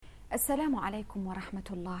السلام عليكم ورحمة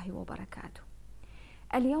الله وبركاته.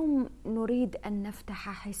 اليوم نريد أن نفتح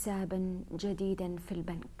حسابا جديدا في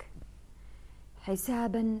البنك،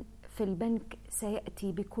 حسابا في البنك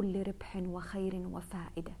سيأتي بكل ربح وخير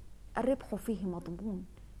وفائدة. الربح فيه مضمون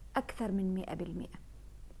أكثر من 100%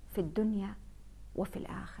 في الدنيا وفي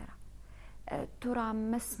الآخرة. ترى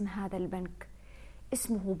ما اسم هذا البنك؟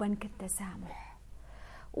 اسمه بنك التسامح،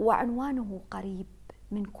 وعنوانه قريب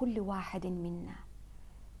من كل واحد منا.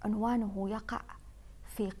 عنوانه يقع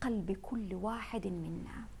في قلب كل واحد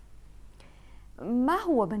منا. ما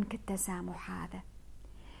هو بنك التسامح هذا؟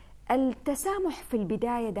 التسامح في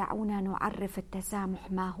البداية دعونا نعرف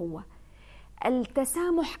التسامح ما هو.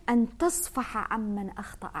 التسامح أن تصفح عمن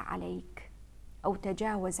أخطأ عليك أو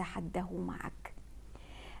تجاوز حده معك.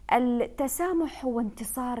 التسامح هو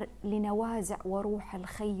انتصار لنوازع وروح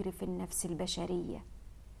الخير في النفس البشرية.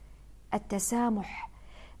 التسامح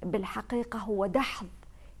بالحقيقة هو دحض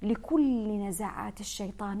لكل نزاعات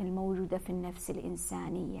الشيطان الموجودة في النفس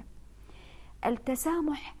الإنسانية.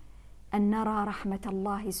 التسامح أن نرى رحمة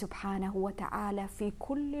الله سبحانه وتعالى في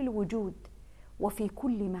كل الوجود وفي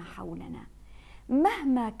كل ما حولنا،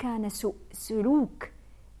 مهما كان سلوك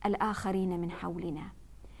الآخرين من حولنا.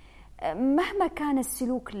 مهما كان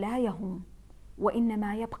السلوك لا يهم،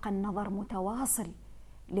 وإنما يبقى النظر متواصل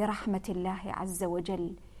لرحمة الله عز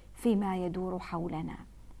وجل فيما يدور حولنا.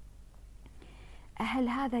 هل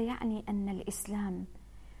هذا يعني أن الإسلام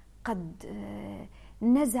قد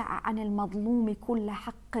نزع عن المظلوم كل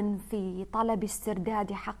حق في طلب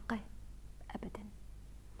استرداد حقه؟ أبدا.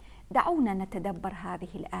 دعونا نتدبر هذه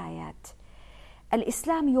الآيات.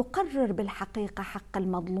 الإسلام يقرر بالحقيقة حق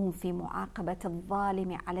المظلوم في معاقبة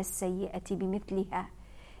الظالم على السيئة بمثلها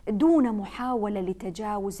دون محاولة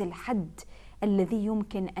لتجاوز الحد الذي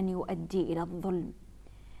يمكن أن يؤدي إلى الظلم.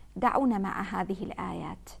 دعونا مع هذه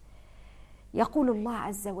الآيات. يقول الله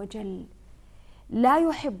عز وجل: لا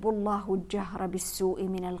يحب الله الجهر بالسوء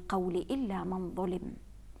من القول إلا من ظلم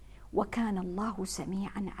وكان الله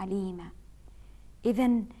سميعا عليما.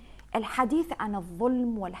 إذن الحديث عن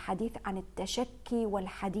الظلم والحديث عن التشكي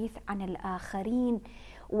والحديث عن الآخرين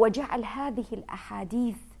وجعل هذه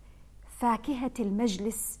الأحاديث فاكهة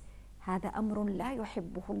المجلس، هذا أمر لا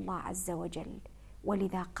يحبه الله عز وجل.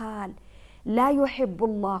 ولذا قال: لا يحب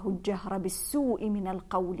الله الجهر بالسوء من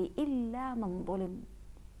القول إلا من ظلم.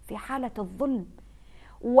 في حالة الظلم،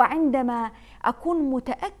 وعندما أكون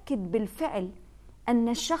متأكد بالفعل أن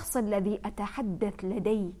الشخص الذي أتحدث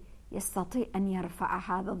لديه يستطيع أن يرفع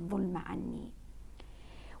هذا الظلم عني.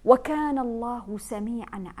 وكان الله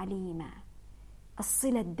سميعا عليما.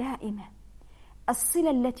 الصلة الدائمة،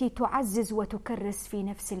 الصلة التي تعزز وتكرس في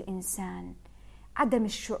نفس الإنسان عدم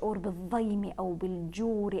الشعور بالضيم أو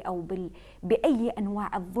بالجور أو بأي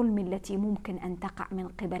أنواع الظلم التي ممكن أن تقع من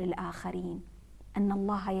قبل الآخرين. أن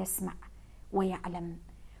الله يسمع ويعلم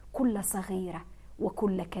كل صغيرة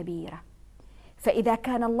وكل كبيرة. فإذا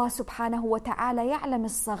كان الله سبحانه وتعالى يعلم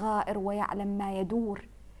الصغائر ويعلم ما يدور،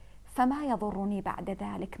 فما يضرني بعد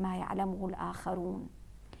ذلك ما يعلمه الآخرون.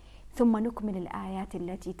 ثم نكمل الآيات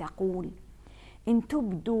التي تقول: إن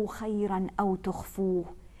تبدوا خيرا أو تخفوه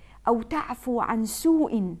أو تعفو عن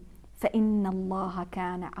سوء فإن الله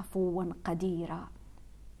كان عفوا قديرا.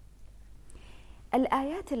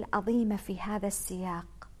 الآيات العظيمة في هذا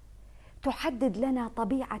السياق تحدد لنا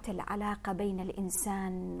طبيعة العلاقة بين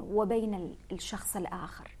الإنسان وبين الشخص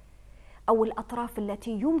الآخر، أو الأطراف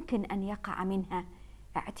التي يمكن أن يقع منها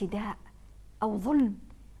اعتداء أو ظلم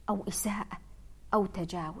أو إساءة أو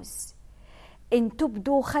تجاوز. إن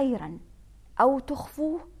تبدوا خيرا أو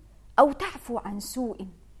تخفوه أو تعفو عن سوء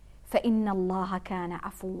فإن الله كان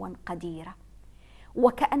عفوا قديرا.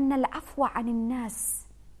 وكأن العفو عن الناس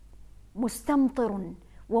مستمطر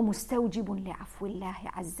ومستوجب لعفو الله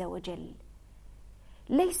عز وجل.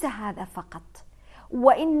 ليس هذا فقط،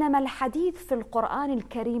 وإنما الحديث في القرآن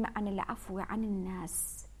الكريم عن العفو عن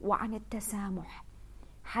الناس وعن التسامح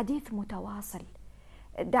حديث متواصل.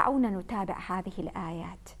 دعونا نتابع هذه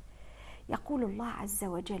الآيات. يقول الله عز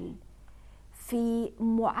وجل في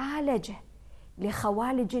معالجة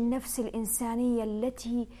لخوالج النفس الإنسانية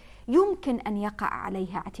التي يمكن أن يقع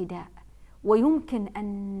عليها اعتداء، ويمكن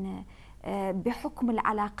أن بحكم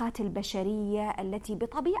العلاقات البشرية التي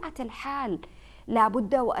بطبيعة الحال لا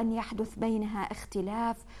بد وأن يحدث بينها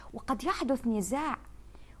اختلاف وقد يحدث نزاع،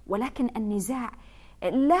 ولكن النزاع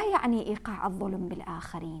لا يعني إيقاع الظلم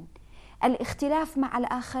بالآخرين. الاختلاف مع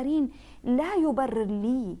الآخرين لا يبرر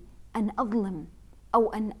لي أن أظلم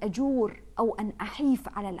أو أن أجور أو أن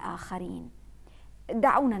أحيف على الآخرين.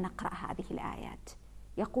 دعونا نقرأ هذه الآيات.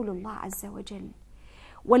 يقول الله عز وجل: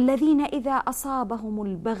 والذين إذا أصابهم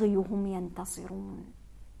البغي هم ينتصرون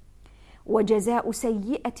وجزاء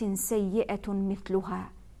سيئة سيئة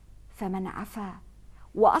مثلها فمن عفا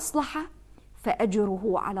وأصلح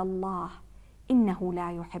فأجره على الله إنه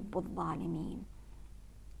لا يحب الظالمين.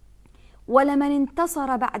 ولمن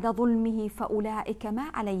انتصر بعد ظلمه فأولئك ما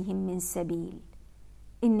عليهم من سبيل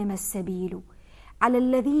إنما السبيل على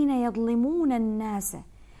الذين يظلمون الناس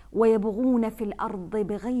ويبغون في الأرض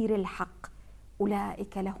بغير الحق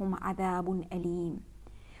أولئك لهم عذاب أليم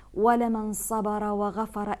ولمن صبر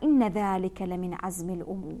وغفر إن ذلك لمن عزم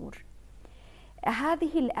الأمور.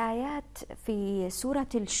 هذه الآيات في سورة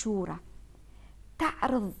الشورى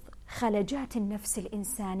تعرض خلجات النفس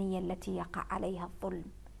الإنسانية التي يقع عليها الظلم،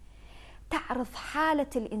 تعرض حالة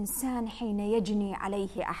الإنسان حين يجني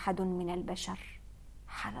عليه أحد من البشر،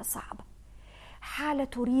 حالة صعبة، حالة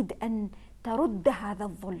تريد أن ترد هذا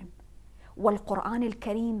الظلم. والقرآن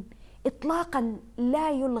الكريم إطلاقا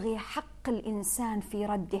لا يلغي حق الإنسان في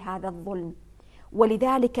رد هذا الظلم،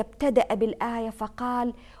 ولذلك ابتدأ بالآية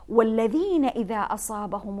فقال والذين إذا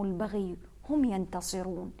أصابهم البغي هم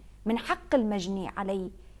ينتصرون. من حق المجني عليه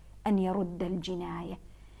أن يرد الجناية،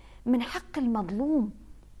 من حق المظلوم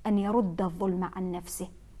أن يرد الظلم عن نفسه،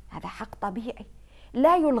 هذا حق طبيعي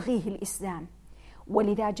لا يلغيه الإسلام.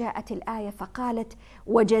 ولذا جاءت الآية فقالت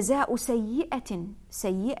وجزاء سيئة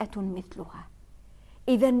سيئة مثلها.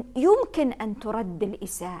 إذن يمكن أن ترد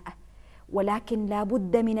الإساءة، ولكن لا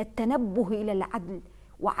بد من التنبه إلى العدل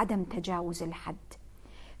وعدم تجاوز الحد.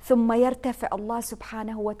 ثم يرتفع الله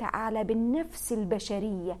سبحانه وتعالى بالنفس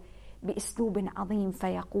البشرية بأسلوب عظيم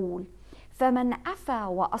فيقول فمن عفا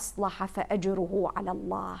وأصلح فأجره على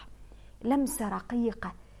الله. لمسة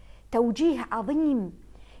رقيقة، توجيه عظيم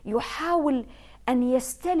يحاول أن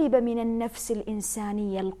يستلب من النفس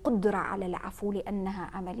الإنسانية القدرة على العفو، لأنها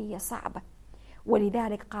عملية صعبة.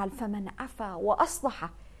 ولذلك قال فمن عفا وأصلح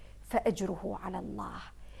فأجره على الله،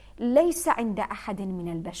 ليس عند أحد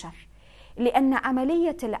من البشر، لأن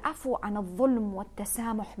عملية العفو عن الظلم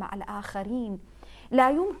والتسامح مع الآخرين لا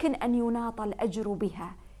يمكن أن يناط الأجر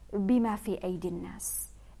بها بما في أيدي الناس،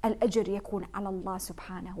 الأجر يكون على الله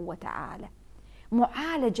سبحانه وتعالى.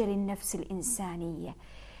 معالجة للنفس الإنسانية،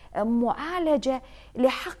 معالجة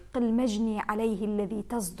لحق المجني عليه الذي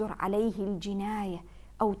تصدر عليه الجناية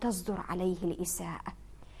أو تصدر عليه الإساءة.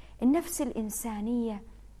 النفس الإنسانية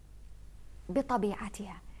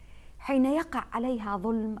بطبيعتها حين يقع عليها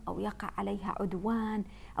ظلم أو يقع عليها عدوان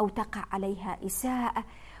أو تقع عليها إساءة،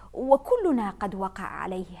 وكلنا قد وقع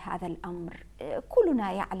عليه هذا الأمر،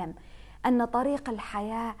 كلنا يعلم أن طريق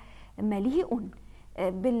الحياة مليء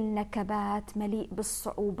بالنكبات، مليء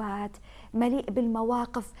بالصعوبات، مليء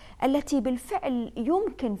بالمواقف التي بالفعل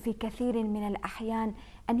يمكن في كثير من الأحيان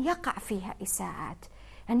أن يقع فيها إساءات،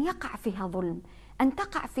 أن يقع فيها ظلم، أن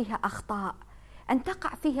تقع فيها أخطاء، أن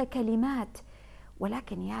تقع فيها كلمات.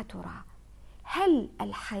 ولكن يا ترى هل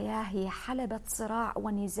الحياة هي حلبة صراع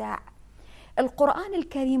ونزاع؟ القرآن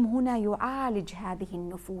الكريم هنا يعالج هذه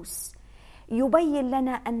النفوس، يبين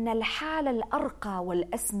لنا أن الحالة الأرقى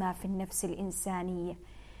والأسمى في النفس الإنسانية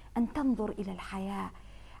أن تنظر إلى الحياة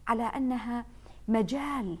على أنها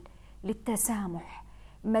مجال للتسامح،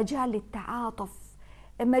 مجال للتعاطف،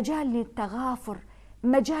 مجال للتغافر،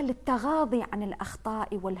 مجال للتغاضي عن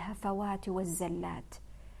الأخطاء والهفوات والزلات،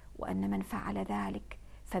 وأن من فعل ذلك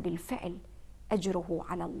فبالفعل أجره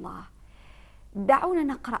على الله. دعونا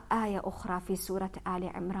نقرأ آية أخرى في سورة آل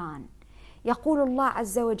عمران، يقول الله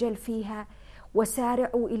عز وجل فيها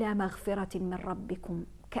وسارعوا إلى مغفرة من ربكم،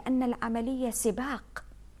 كأن العملية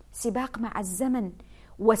سباق مع الزمن.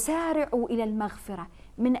 وسارعوا إلى المغفرة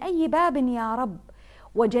من أي باب يا رب؟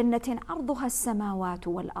 وجنة عرضها السماوات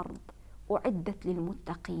والأرض أعدت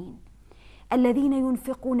للمتقين الذين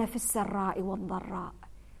ينفقون في السراء والضراء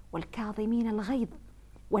والكاظمين الغيظ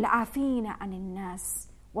والعافين عن الناس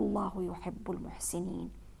والله يحب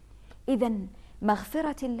المحسنين. إذن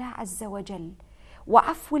مغفرة الله عز وجل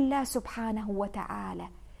وعفو الله سبحانه وتعالى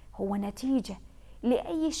هو نتيجة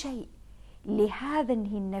لأي شيء؟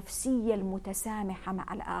 لهذه النفسية المتسامحة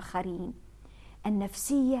مع الآخرين،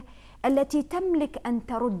 النفسية التي تملك أن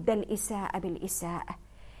ترد الإساءة بالإساءة،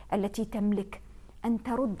 التي تملك أن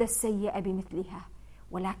ترد السيئة بمثلها،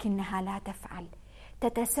 ولكنها لا تفعل،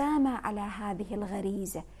 تتسامى على هذه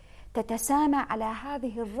الغريزة، تتسامى على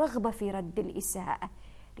هذه الرغبة في رد الإساءة،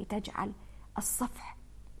 لتجعل الصفح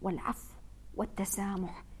والعفو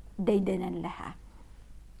والتسامح ديدنا لها.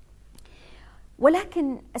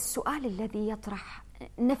 ولكن السؤال الذي يطرح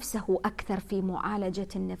نفسه أكثر في معالجة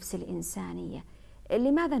النفس الإنسانية،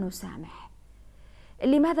 لماذا نسامح؟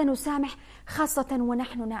 لماذا نسامح خاصة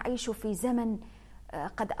ونحن نعيش في زمن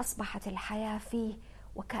قد أصبحت الحياة فيه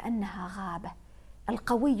وكأنها غابة،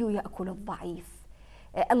 القوي يأكل الضعيف،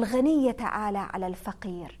 الغني يتعالى على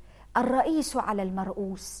الفقير، الرئيس على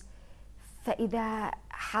المرؤوس. فإذا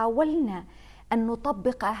حاولنا أن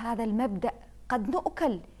نطبق هذا المبدأ قد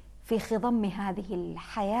نؤكل في خضم هذه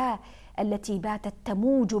الحياة التي باتت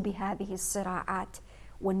تموج بهذه الصراعات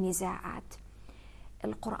والنزاعات.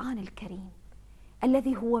 القرآن الكريم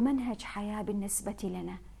الذي هو منهج حياة بالنسبة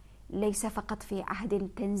لنا، ليس فقط في عهد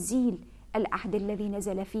التنزيل، العهد الذي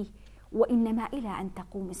نزل فيه، وإنما إلى أن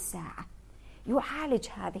تقوم الساعة، يعالج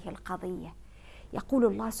هذه القضية. يقول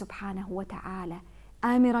الله سبحانه وتعالى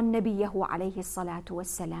آمرا نبيه عليه الصلاة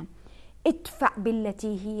والسلام: ادفع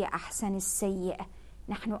بالتي هي أحسن السيئة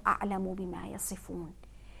نحن أعلم بما يصفون.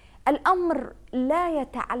 الأمر لا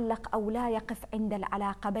يتعلق أو لا يقف عند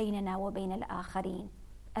العلاقة بيننا وبين الآخرين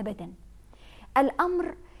أبدا.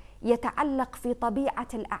 الأمر يتعلق في طبيعة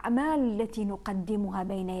الأعمال التي نقدمها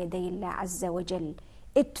بين يدي الله عز وجل.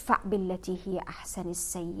 ادفع بالتي هي أحسن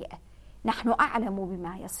السيئة نحن أعلم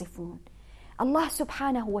بما يصفون. الله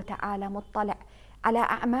سبحانه وتعالى مطلع على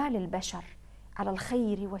أعمال البشر، على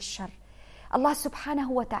الخير والشر. الله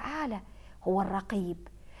سبحانه وتعالى هو الرقيب،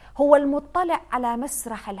 هو المطلع على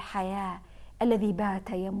مسرح الحياة الذي بات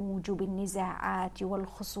يموج بالنزاعات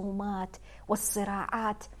والخصومات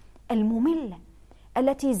والصراعات المملة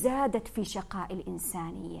التي زادت في شقاء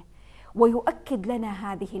الإنسانية، ويؤكد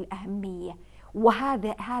لنا هذه الأهمية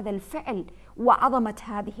وهذا الفعل وعظمة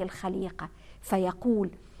هذه الخليقة،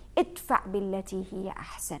 فيقول: ادفع بالتي هي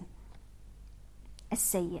أحسن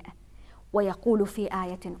السيئة. ويقول في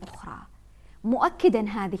آية أخرى مؤكدا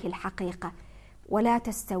هذه الحقيقة: ولا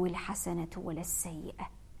تستوي الحسنة ولا السيئة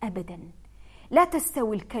أبدا. لا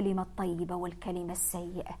تستوي الكلمة الطيبة والكلمة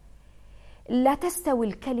السيئة، لا تستوي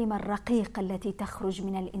الكلمة الرقيقة التي تخرج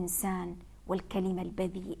من الإنسان والكلمة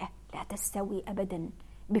البذيئة، لا تستوي أبدا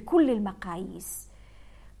بكل المقاييس.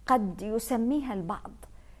 قد يسميها البعض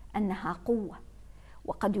أنها قوة،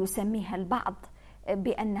 وقد يسميها البعض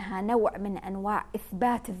بأنها نوع من أنواع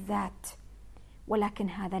إثبات الذات، ولكن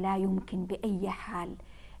هذا لا يمكن بأي حال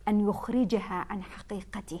أن يخرجها عن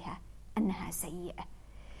حقيقتها أنها سيئة.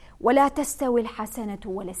 ولا تستوي الحسنة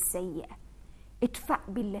ولا السيئة، ادفع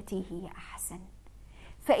بالتي هي أحسن.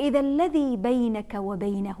 فإذا الذي بينك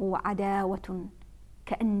وبينه عداوة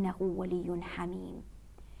كأنه ولي حميم،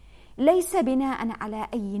 ليس بناء على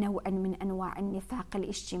أي نوع من أنواع النفاق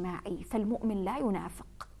الاجتماعي، فالمؤمن لا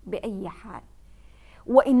ينافق بأي حال،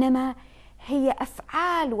 وإنما هي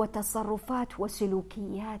أفعال وتصرفات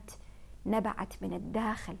وسلوكيات نبعت من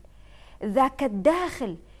الداخل، ذاك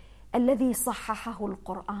الداخل الذي صححه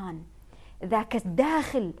القرآن، ذاك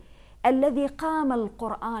الداخل الذي قام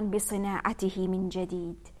القرآن بصناعته من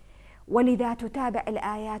جديد. ولذا تتابع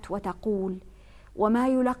الآيات وتقول: وما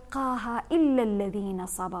يلقاها إلا الذين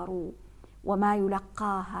صبروا وما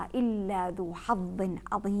يلقاها إلا ذو حظ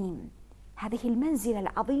عظيم. هذه المنزلة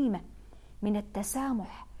العظيمة من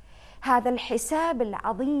التسامح، هذا الحساب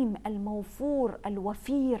العظيم الموفور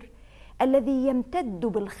الوفير الذي يمتد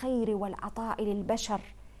بالخير والعطاء للبشر،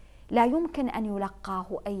 لا يمكن أن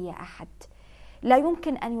يلقاه أي أحد، لا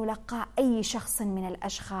يمكن أن يلقى أي شخص من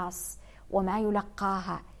الأشخاص. وما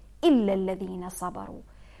يلقاها إلا الذين صبروا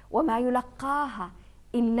وما يلقاها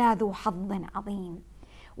إلا ذو حظ عظيم.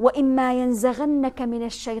 وإما ينزغنك من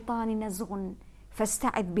الشيطان نزغ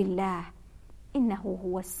فاستعذ بالله إنه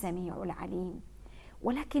هو السميع العليم.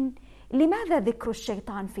 ولكن لماذا ذكر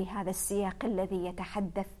الشيطان في هذا السياق الذي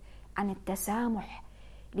يتحدث عن التسامح؟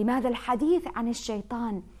 لماذا الحديث عن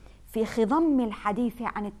الشيطان في خضم الحديث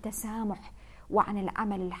عن التسامح وعن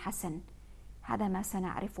العمل الحسن؟ هذا ما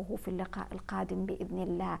سنعرفه في اللقاء القادم بإذن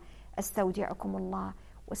الله. أستودعكم الله،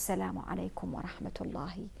 والسلام عليكم ورحمة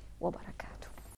الله وبركاته.